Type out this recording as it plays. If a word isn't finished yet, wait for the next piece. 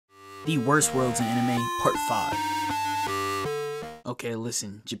The Worst Worlds in Anime, Part 5. Okay,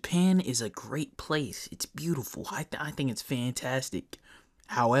 listen, Japan is a great place. It's beautiful. I think it's fantastic.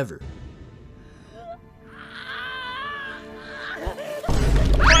 However,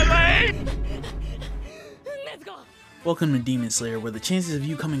 welcome to Demon Slayer, where the chances of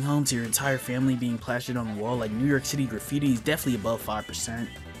you coming home to your entire family being plastered on the wall like New York City graffiti is definitely above 5%.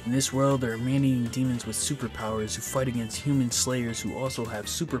 In this world, there are man-eating demons with superpowers who fight against human slayers who also have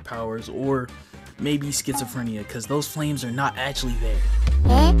superpowers, or maybe schizophrenia, because those flames are not actually there.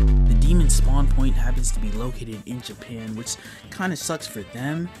 The demon spawn point happens to be located in Japan, which kind of sucks for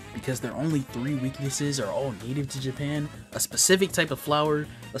them, because their only 3 weaknesses are all native to Japan: a specific type of flower,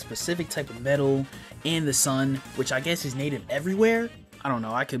 a specific type of metal, and the sun, which I guess is native everywhere. I don't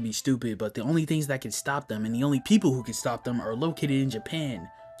know, I could be stupid, but the only things that can stop them, and the only people who can stop them, are located in Japan.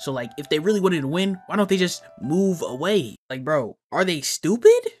 So like, if they really wanted to win, why don't they just move away? Like, bro, are they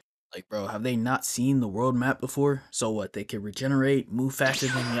stupid? Like, bro, have they not seen the world map before? So what, they can regenerate, move faster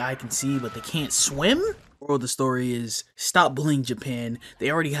than the eye can see, but they can't swim? Moral of the story is, stop bullying Japan.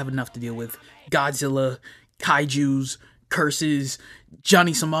 They already have enough to deal with. Godzilla, kaijus, curses,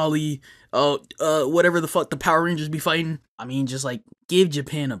 Johnny Somali, whatever the fuck the Power Rangers be fighting. I mean, just like, give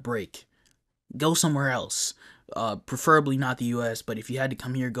Japan a break. Go somewhere else. Preferably not the US, but if you had to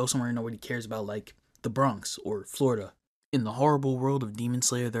come here, go somewhere nobody cares about, like the Bronx or Florida. In the horrible world of Demon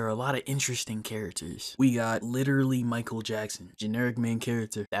Slayer, there are a lot of interesting characters. We got literally Michael Jackson, generic main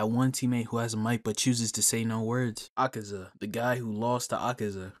character, that one teammate who has a mic but chooses to say no words. Akaza, the guy who lost to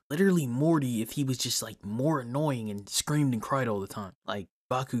Akaza. Literally Morty if he was just like more annoying and screamed and cried all the time. Like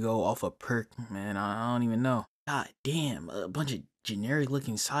Bakugo off a perk, man, I don't even know. God damn, a bunch of generic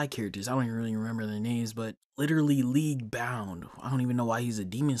looking side characters. I don't even really remember their names, but literally league bound. I don't even know why he's a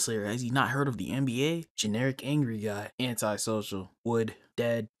Demon Slayer. Has he not heard of the NBA? Generic angry guy. Antisocial. Wood.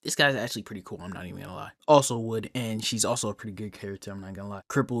 Dead. This guy's actually pretty cool, I'm not even gonna lie. Also Wood, and she's also a pretty good character, I'm not gonna lie.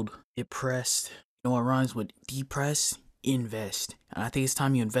 Crippled. Depressed. You know what rhymes with depressed? Invest. And I think it's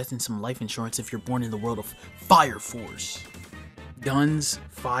time you invest in some life insurance if you're born in the world of Fire Force. Guns,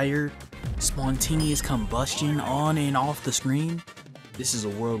 fire, spontaneous combustion on and off the screen. This is a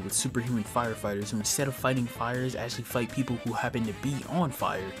world with superhuman firefighters who, instead of fighting fires, actually fight people who happen to be on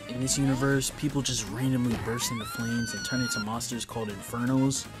fire. In this universe, people just randomly burst into flames and turn into monsters called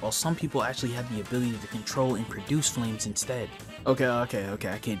infernos, while some people actually have the ability to control and produce flames instead. Okay, I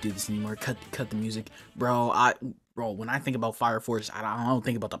can't do this anymore. Cut the music. Bro, when I think about Fire Force, I don't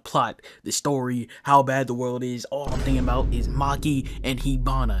think about the plot, the story, how bad the world is. All I'm thinking about is Maki and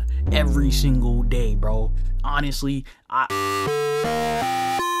Hibana every single day, bro. Honestly,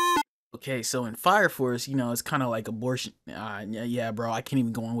 okay, so in Fire Force, you know, it's kind of like abortion. Yeah, bro, I can't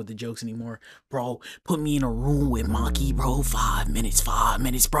even go on with the jokes anymore. Bro, put me in a room with Maki, bro. 5 minutes,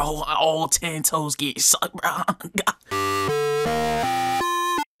 bro. All 10 toes get sucked, bro.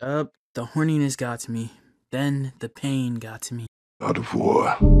 The horniness got to me. Then the pain got to me. God of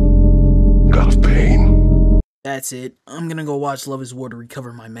War. God of Pain. That's it. I'm gonna go watch Love is War to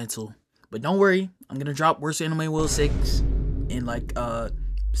recover my mental. But don't worry, I'm gonna drop Worst Anime World 6 in like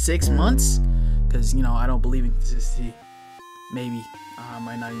 6 months. Cause you know, I don't believe in consistency. Maybe. I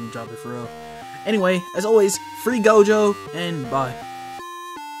might not even drop it for real. Anyway, as always, free Gojo and bye.